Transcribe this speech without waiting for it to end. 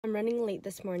I'm running late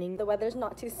this morning. The weather's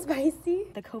not too spicy.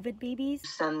 The COVID babies.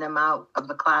 Send them out of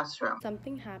the classroom.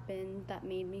 Something happened that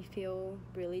made me feel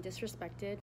really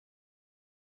disrespected.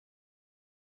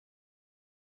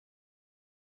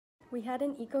 We had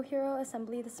an eco-hero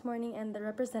assembly this morning and the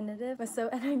representative was so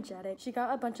energetic. She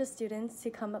got a bunch of students to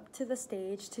come up to the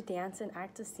stage to dance and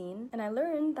act a scene. And I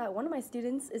learned that one of my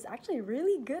students is actually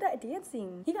really good at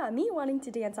dancing. He got me wanting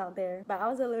to dance out there, but I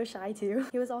was a little shy too.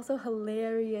 He was also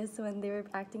hilarious when they were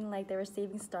acting like they were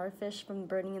saving starfish from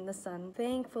burning in the sun.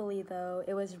 Thankfully though,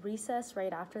 it was recess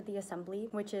right after the assembly,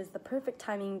 which is the perfect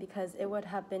timing because it would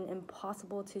have been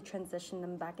impossible to transition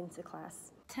them back into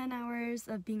class. 10 hours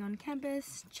of being on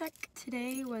campus, check.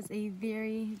 Today was a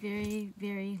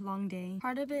very long day.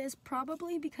 Part of it is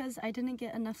probably because I didn't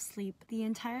get enough sleep. The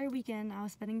entire weekend I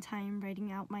was spending time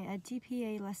writing out my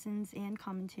edTPA lessons and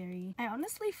commentary. I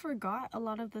honestly forgot a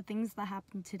lot of the things that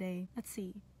happened today. Let's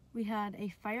see. We had a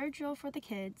fire drill for the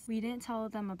kids. We didn't tell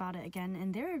them about it again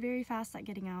and they were very fast at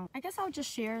getting out. I guess I'll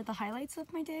just share the highlights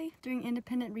of my day. During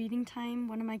independent reading time,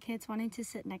 one of my kids wanted to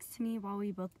sit next to me while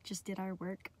we both just did our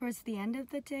work. Towards the end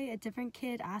of the day, a different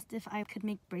kid asked if I could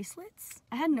make bracelets.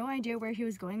 I had no idea where he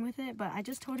was going with it, but I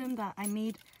just told him that I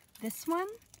made this one.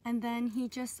 And then he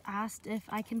just asked if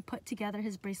I can put together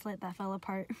his bracelet that fell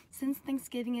apart. Since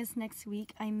Thanksgiving is next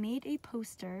week, I made a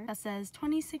poster that says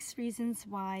 26 reasons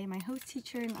why my host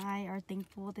teacher and I are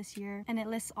thankful this year. And it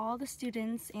lists all the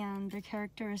students and their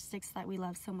characteristics that we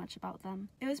love so much about them.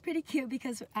 It was pretty cute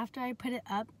because after I put it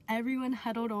up, everyone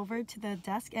huddled over to the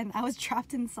desk and I was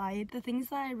trapped inside. The things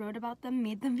that I wrote about them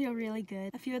made them feel really good.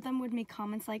 A few of them would make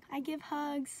comments like, I give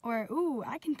hugs, or ooh,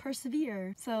 I can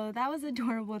persevere. So that was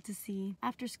adorable to see.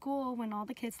 After school, when all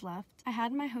the kids left, I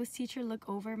had my host teacher look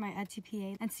over my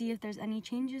edTPA and see if there's any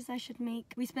changes I should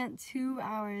make. We spent 2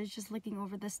 hours just looking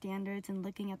over the standards and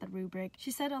looking at the rubric. She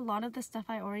said a lot of the stuff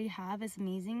I already have is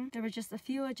amazing. There were just a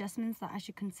few adjustments that I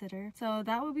should consider. So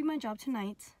that will be my job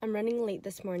tonight. I'm running late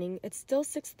this morning. It's still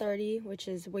 6:30, which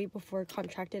is way before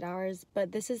contracted hours,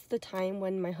 but this is the time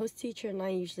when my host teacher and I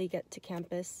usually get to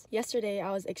campus. Yesterday,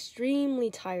 I was extremely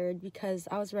tired because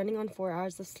I was running on 4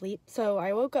 hours of sleep. So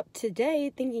I woke up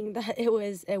today thinking that it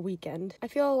was a weekend. I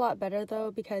feel a lot better though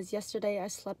because yesterday I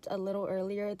slept a little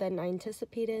earlier than I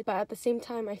anticipated, but at the same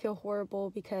time I feel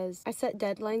horrible because I set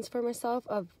deadlines for myself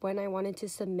of when I wanted to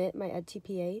submit my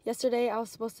edTPA. Yesterday I was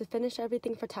supposed to finish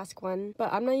everything for task 1,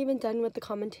 but I'm not even done with the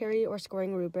commentary or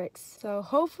scoring rubrics. So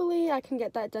hopefully I can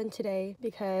get that done today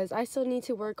because I still need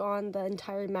to work on the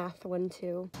entire math one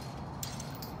too.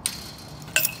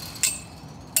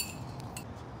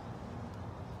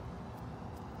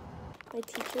 My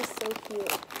teacher's so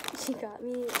cute. She got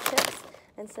me chips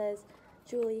and says,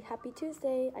 Julie, happy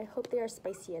Tuesday. I hope they are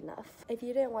spicy enough. If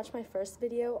you didn't watch my first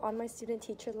video, on my student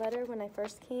teacher letter when I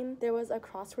first came, there was a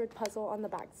crossword puzzle on the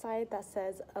backside that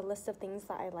says a list of things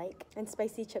that I like, and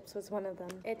spicy chips was one of them.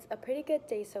 It's a pretty good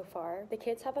day so far. The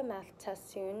kids have a math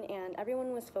test soon, and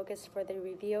everyone was focused for their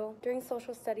review. During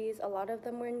social studies, a lot of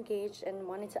them were engaged and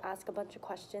wanted to ask a bunch of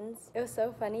questions. It was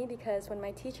so funny because when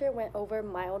my teacher went over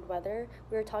mild weather,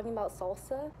 we were talking about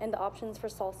salsa and the options for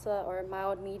salsa are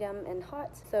mild, medium, and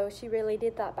hot. So she related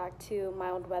that back to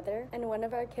mild weather, and one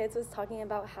of our kids was talking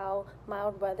about how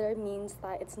mild weather means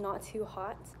that it's not too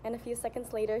hot, and a few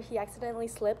seconds later he accidentally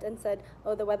slipped and said,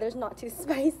 oh, the weather's not too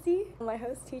spicy. My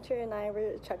host teacher and I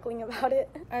were chuckling about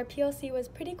it. Our PLC was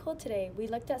pretty cool today. We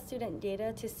looked at student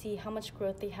data to see how much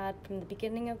growth they had from the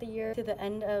beginning of the year to the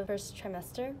end of first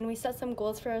trimester, and we set some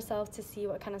goals for ourselves to see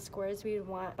what kind of scores we would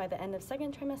want by the end of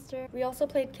second trimester. We also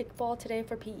played kickball today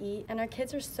for PE, and our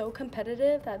kids are so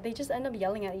competitive that they just end up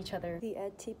yelling at each other. The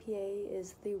edTPA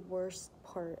is the worst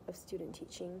part of student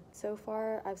teaching. So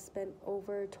far, I've spent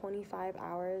over 25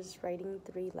 hours writing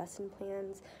 3 lesson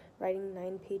plans, writing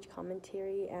 9-page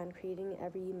commentary, and creating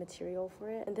every material for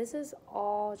it. And this is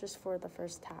all just for the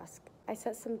first task. I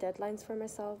set some deadlines for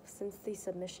myself since the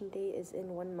submission date is in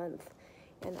 1 month,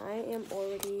 and I am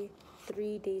already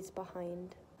 3 days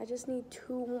behind. I just need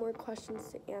 2 more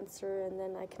questions to answer and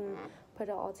then I can put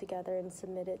it all together and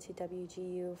submit it to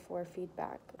WGU for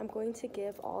feedback. I'm going to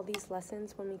give all these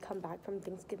lessons when we come back from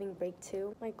Thanksgiving break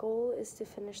too. My goal is to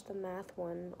finish the math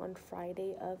one on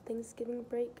Friday of Thanksgiving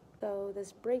break, so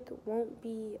this break won't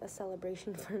be a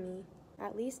celebration for me.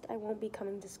 At least I won't be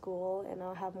coming to school and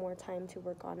I'll have more time to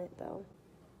work on it though.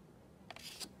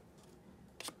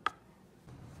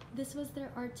 This was their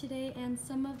art today, and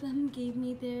some of them gave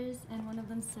me theirs, and one of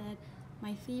them said,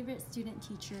 my favorite student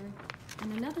teacher.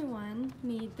 And another one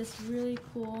made this really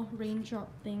cool raindrop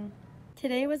thing.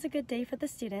 Today was a good day for the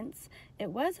students. It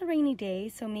was a rainy day,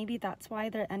 so maybe that's why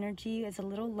their energy is a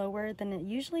little lower than it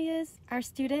usually is. Our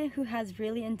student who has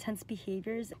really intense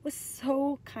behaviors was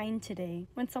so kind today.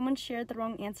 When someone shared the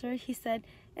wrong answer, he said,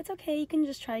 "It's okay, you can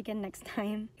just try again next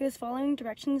time." He was following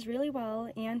directions really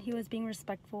well, and he was being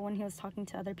respectful when he was talking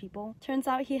to other people. Turns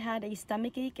out he had a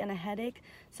stomach ache and a headache,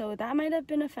 so that might have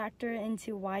been a factor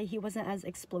into why he wasn't as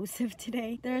explosive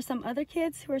today. There are some other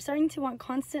kids who are starting to want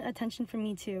constant attention from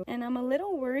me too, and I'm a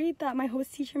little worried that my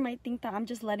host teacher might think that I'm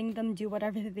just letting them do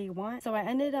whatever they want, so I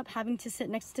ended up having to sit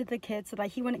next to the kid so that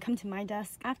he wouldn't come to my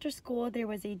desk. After school, there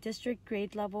was a district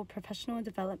grade level professional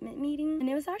development meeting, and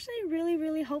it was actually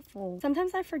really helpful.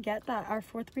 Sometimes I forget that our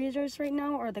fourth graders right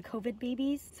now are the COVID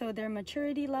babies, so their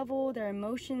maturity level, their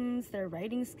emotions, their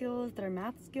writing skills, their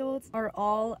math skills are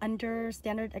all under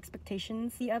standard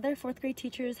expectations. The other fourth grade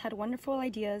teachers had wonderful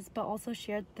ideas but also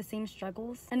shared the same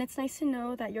struggles, and it's nice to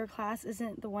know that your class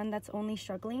isn't the one that's only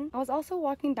struggling. I was also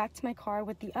walking back to my car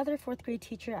with the other fourth grade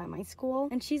teacher at my school,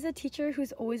 and she's a teacher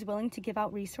who's always willing to give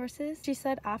out resources. She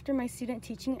said after my student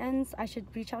teaching ends, I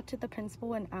should reach out to the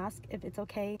principal and ask if it's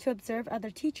okay to observe other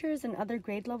teachers and other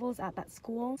grade levels at that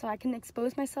school so I can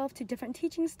expose myself to different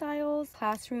teaching styles,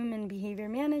 classroom and behavior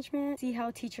management, see how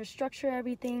teachers structure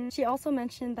everything. She also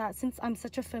mentioned that since I'm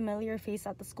such a familiar face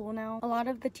at the school now, a lot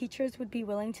of the teachers would be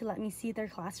willing to let me see their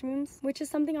classrooms, which is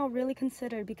something I'll really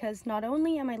consider because not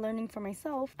only am I learning for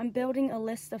myself, I'm building a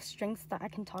list of strengths that I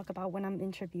can talk about when I'm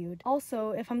interviewed.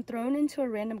 Also, if I'm thrown into a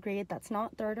random grade that's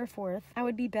not third or fourth, I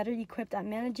would be better equipped at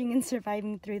managing and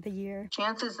surviving through the year.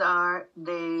 Chances are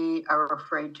they are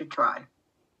afraid to try.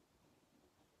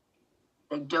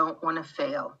 They don't want to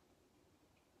fail.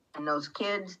 And those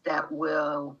kids that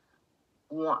will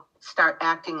start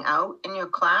acting out in your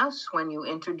class when you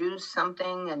introduce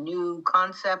something, a new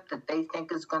concept that they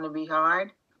think is going to be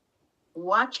hard,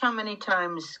 watch how many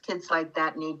times kids like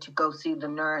that need to go see the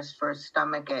nurse for a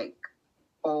stomach ache,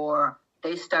 or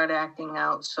they start acting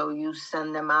out so you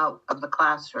send them out of the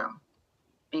classroom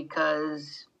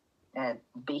because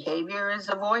behavior is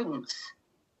avoidance.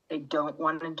 They don't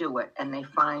want to do it, and they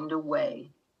find a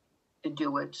way to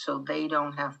do it so they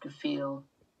don't have to feel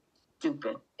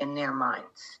stupid in their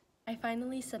minds. I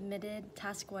finally submitted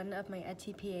task 1 of my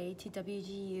edTPA to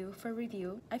WGU for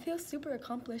review. I feel super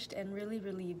accomplished and really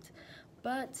relieved,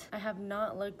 but I have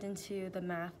not looked into the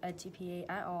math edTPA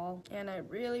at all, and I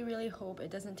really hope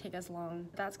it doesn't take as long.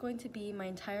 That's going to be my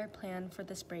entire plan for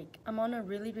this break. I'm on a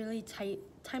really tight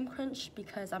time crunch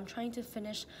because I'm trying to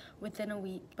finish within a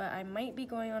week, but I might be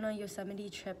going on a Yosemite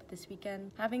trip this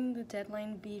weekend. Having the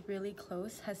deadline be really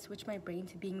close has switched my brain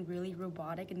to being really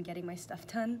robotic and getting my stuff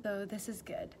done, so this is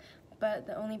good. But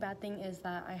the only bad thing is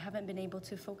that I haven't been able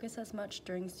to focus as much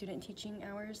during student teaching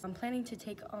hours. I'm planning to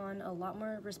take on a lot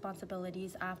more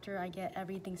responsibilities after I get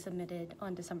everything submitted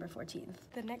on December 14th.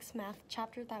 The next math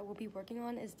chapter that we'll be working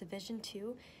on is Division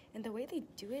 2, and the way they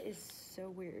do it is so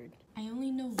weird. I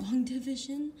only know long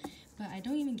division, but I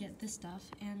don't even get this stuff,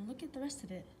 and look at the rest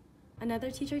of it.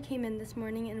 Another teacher came in this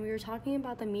morning and we were talking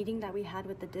about the meeting that we had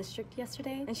with the district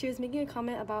yesterday, and she was making a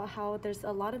comment about how there's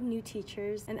a lot of new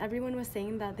teachers and everyone was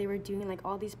saying that they were doing like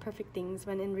all these perfect things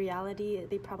when in reality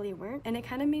they probably weren't, and it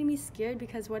kind of made me scared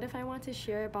because what if I want to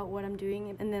share about what I'm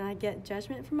doing and then I get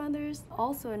judgment from others?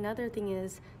 Also, another thing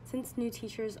is, since new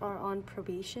teachers are on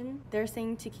probation, they're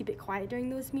saying to keep it quiet during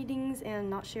those meetings and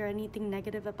not share anything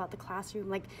negative about the classroom,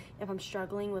 like if I'm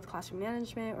struggling with classroom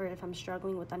management or if I'm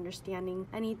struggling with understanding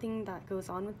anything that goes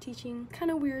on with teaching.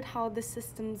 Kind of weird how the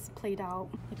system's played out.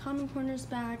 The Common Corner's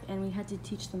back and we had to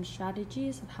teach them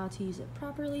strategies of how to use it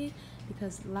properly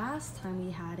because last time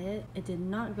we had it, it did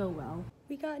not go well.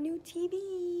 We got new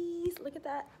TVs, look at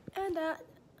that, and that.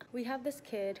 We have this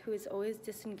kid who is always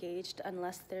disengaged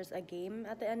unless there's a game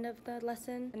at the end of the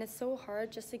lesson, and it's so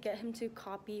hard just to get him to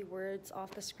copy words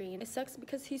off the screen. It sucks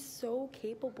because he's so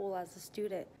capable as a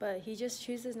student, but he just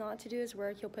chooses not to do his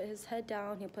work. He'll put his head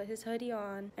down, he'll put his hoodie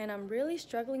on, and I'm really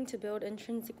struggling to build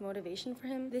intrinsic motivation for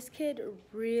him. This kid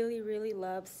really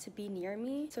loves to be near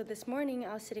me, so this morning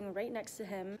I was sitting right next to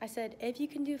him. I said, if you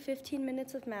can do 15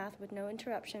 minutes of math with no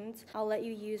interruptions, I'll let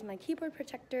you use my keyboard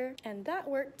protector, and that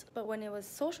worked. But when it was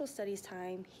social studies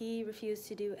time, he refused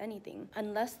to do anything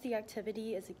unless the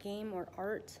activity is a game or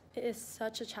art. It is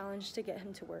such a challenge to get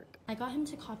him to work. I got him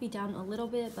to copy down a little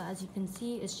bit, but as you can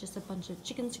see, it's just a bunch of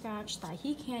chicken scratch that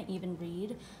he can't even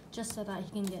read, just so that he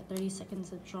can get 30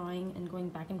 seconds of drawing and going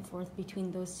back and forth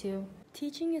between those two.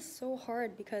 Teaching is so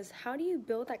hard because how do you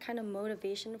build that kind of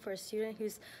motivation for a student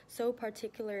who's so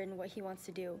particular in what he wants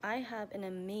to do? I have an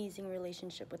amazing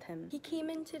relationship with him. He came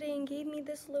in today and gave me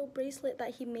this little bracelet that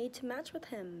he made to match with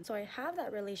him. So I have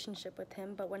that relationship with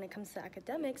him, but when it comes to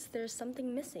academics, there's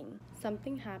something missing.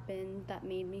 Something happened that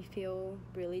made me feel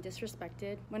really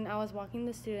disrespected. When I was walking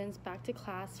the students back to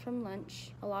class from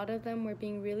lunch, a lot of them were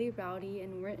being really rowdy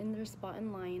and weren't in their spot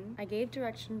in line. I gave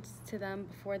directions to them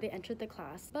before they entered the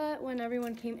class, but when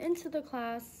everyone came into the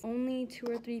class, only 2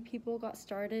 or 3 people got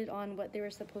started on what they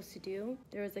were supposed to do.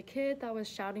 There was a kid that was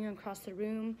shouting across the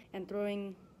room and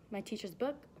throwing my teacher's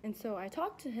book. And so I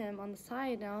talked to him on the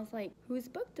side and I was like, whose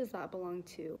book does that belong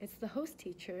to? It's the host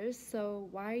teacher's, so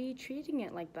why are you treating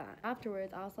it like that?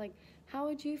 Afterwards, I was like, how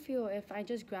would you feel if I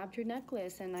just grabbed your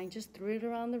necklace and I just threw it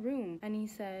around the room? And he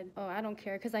said, oh, I don't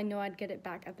care because I know I'd get it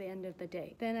back at the end of the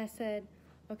day. Then I said,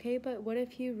 okay, but what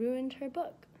if you ruined her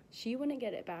book? She wouldn't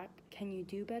get it back. Can you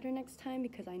do better next time?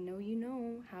 Because I know you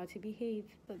know how to behave.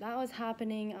 So that was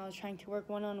happening. I was trying to work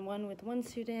one-on-one with one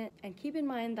student. And keep in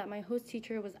mind that my host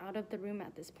teacher was out of the room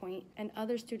at this point, and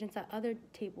other students at other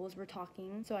tables were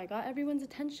talking. So I got everyone's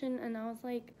attention and I was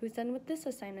like, who's done with this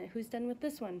assignment? Who's done with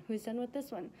this one? Who's done with this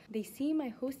one? They see my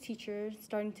host teacher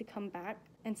starting to come back,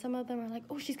 and some of them are like,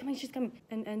 oh, she's coming,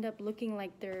 and end up looking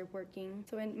like they're working.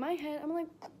 So in my head, I'm like,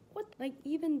 what? Like,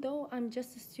 even though I'm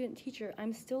just a student teacher,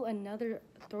 I'm still another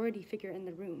authority figure in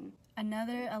the room.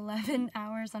 Another 11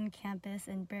 hours on campus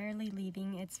and barely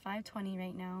leaving. It's 5:20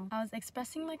 right now. I was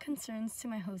expressing my concerns to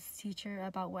my host teacher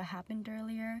about what happened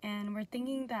earlier, and we're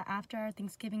thinking that after our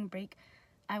Thanksgiving break,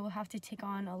 I will have to take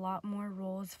on a lot more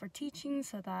roles for teaching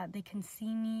so that they can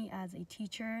see me as a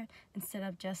teacher instead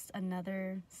of just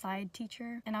another side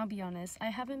teacher. And I'll be honest, I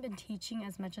haven't been teaching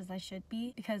as much as I should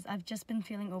be because I've just been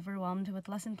feeling overwhelmed with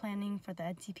lesson planning for the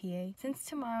edTPA. Since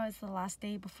tomorrow is the last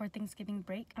day before Thanksgiving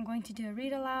break, I'm going to do a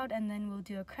read aloud and then we'll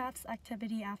do a crafts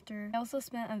activity after. I also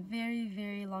spent a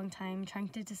very long time trying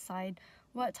to decide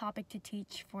what topic to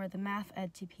teach for the math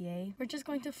edTPA. We're just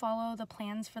going to follow the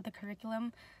plans for the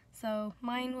curriculum. So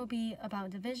mine will be about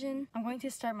division. I'm going to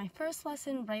start my first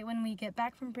lesson right when we get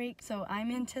back from break, so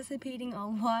I'm anticipating a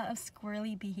lot of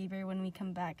squirrely behavior when we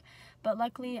come back. But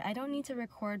luckily, I don't need to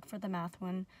record for the math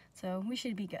one, so we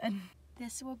should be good.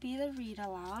 This will be the read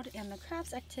aloud, and the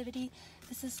crafts activity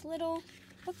is this little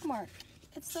bookmark.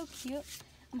 It's so cute.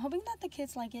 I'm hoping that the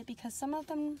kids like it because some of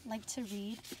them like to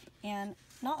read and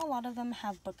not a lot of them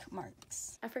have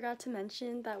bookmarks. I forgot to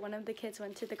mention that one of the kids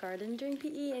went to the garden during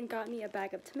PE and got me a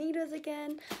bag of tomatoes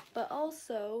again, but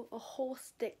also a whole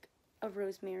stick of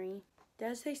rosemary. Did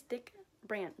I say stick?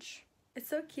 Branch. It's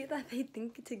so cute that they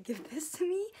think to give this to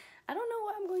me. I don't know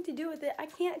what I'm going to do with it. I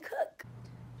can't cook.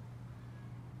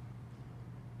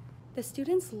 The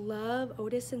students love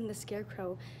Otis and the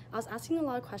Scarecrow. I was asking a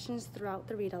lot of questions throughout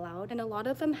the read aloud, and a lot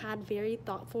of them had very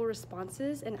thoughtful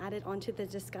responses and added onto the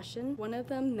discussion. One of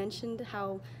them mentioned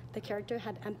how the character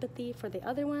had empathy for the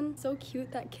other one. So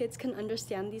cute that kids can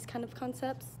understand these kind of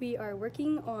concepts. We are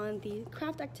working on the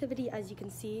craft activity, as you can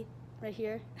see right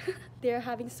here. They're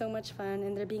having so much fun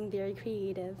and they're being very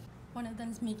creative. One of them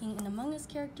is making an Among Us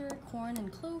character, Corn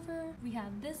and Clover. We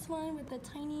have this one with a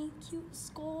tiny cute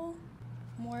skull.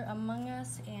 More Among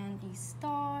Us and a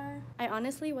star. I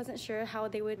honestly wasn't sure how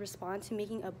they would respond to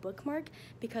making a bookmark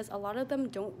because a lot of them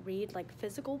don't read like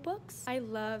physical books. I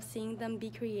love seeing them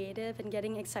be creative and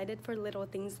getting excited for little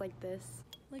things like this.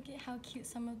 Look at how cute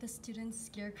some of the students'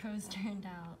 scarecrows turned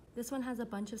out. This one has a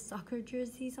bunch of soccer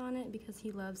jerseys on it because he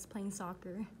loves playing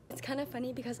soccer. It's kind of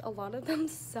funny because a lot of them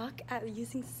suck at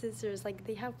using scissors. Like,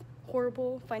 they have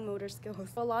horrible fine motor skills.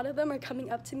 A lot of them are coming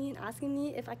up to me and asking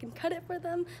me if I can cut it for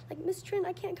them. Like, Miss Trin,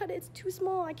 I can't cut it. It's too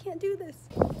small. I can't do this.